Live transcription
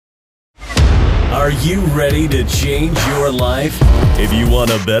Are you ready to change your life? If you want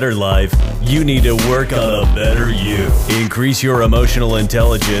a better life, you need to work on a better you. Increase your emotional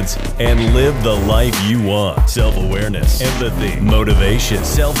intelligence and live the life you want. Self-awareness, empathy, motivation,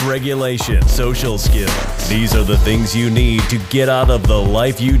 self-regulation, social skills. These are the things you need to get out of the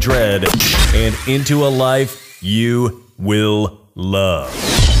life you dread and into a life you will love.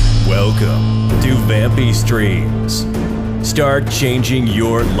 Welcome to Vampy Streams. Start changing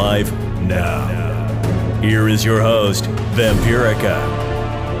your life now. Here is your host, Vampirica.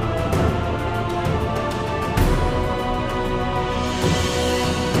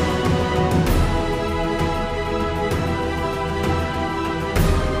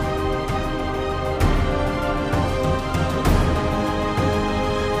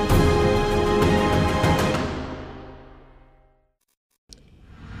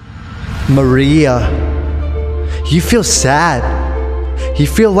 Maria, you feel sad. You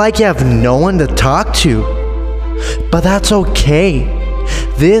feel like you have no one to talk to. But that's okay.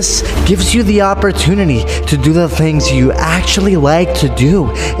 This gives you the opportunity to do the things you actually like to do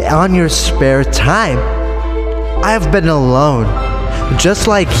on your spare time. I've been alone, just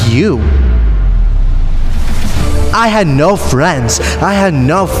like you. I had no friends. I had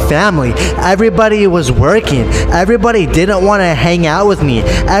no family. Everybody was working. Everybody didn't want to hang out with me.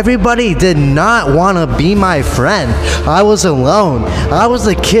 Everybody did not want to be my friend. I was alone. I was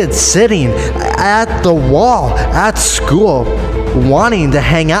a kid sitting at the wall at school wanting to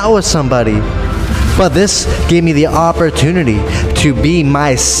hang out with somebody. But this gave me the opportunity to be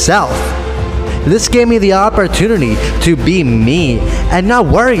myself. This gave me the opportunity to be me and not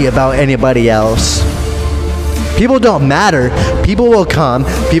worry about anybody else. People don't matter. People will come.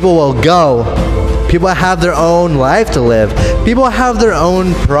 People will go. People have their own life to live. People have their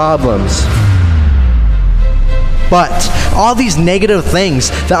own problems. But all these negative things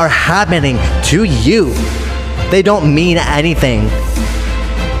that are happening to you, they don't mean anything.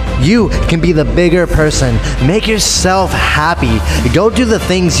 You can be the bigger person. Make yourself happy. Go do the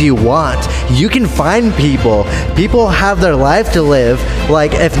things you want. You can find people. People have their life to live.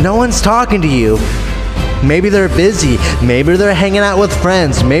 Like, if no one's talking to you, maybe they're busy, maybe they're hanging out with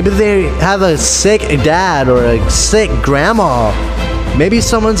friends, maybe they have a sick dad or a sick grandma, maybe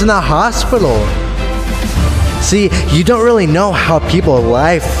someone's in the hospital. See, you don't really know how people's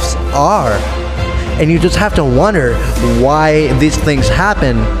lives are, and you just have to wonder why these things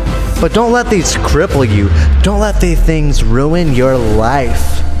happen. But don't let these cripple you. Don't let these things ruin your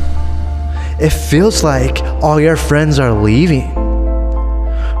life. It feels like all your friends are leaving.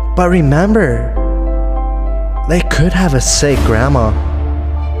 But remember, they could have a sick grandma.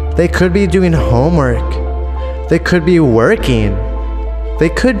 They could be doing homework. They could be working. They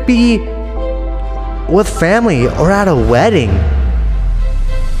could be with family or at a wedding.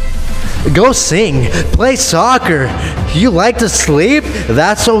 Go sing, play soccer. You like to sleep?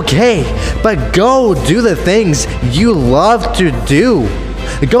 That's okay. But go do the things you love to do.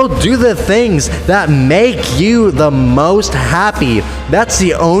 Go do the things that make you the most happy. That's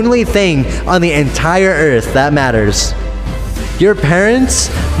the only thing on the entire earth that matters. Your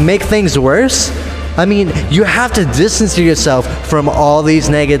parents make things worse? I mean, you have to distance yourself from all these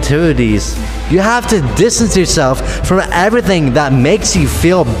negativities. You have to distance yourself from everything that makes you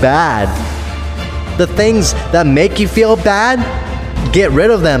feel bad. The things that make you feel bad, get rid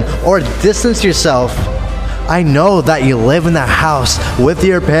of them or distance yourself. I know that you live in the house with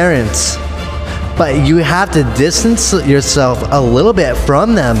your parents, but you have to distance yourself a little bit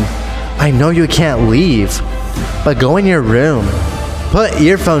from them. I know you can't leave, but go in your room, put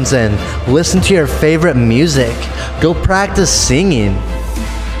earphones in, listen to your favorite music, go practice singing,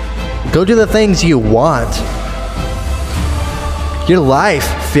 go do the things you want. Your life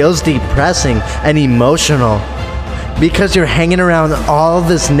feels depressing and emotional because you're hanging around all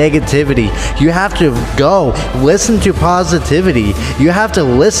this negativity. You have to go listen to positivity. You have to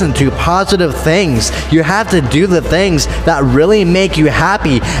listen to positive things. You have to do the things that really make you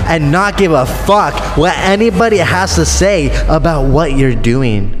happy and not give a fuck what anybody has to say about what you're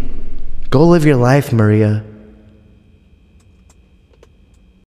doing. Go live your life, Maria.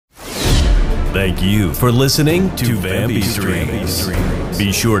 Thank you for listening to Vampy Streams.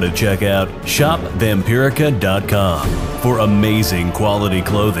 Be sure to check out shopvampirica.com for amazing quality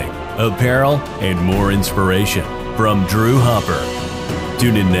clothing, apparel, and more inspiration from Drew Hopper.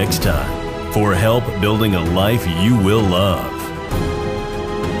 Tune in next time for help building a life you will love.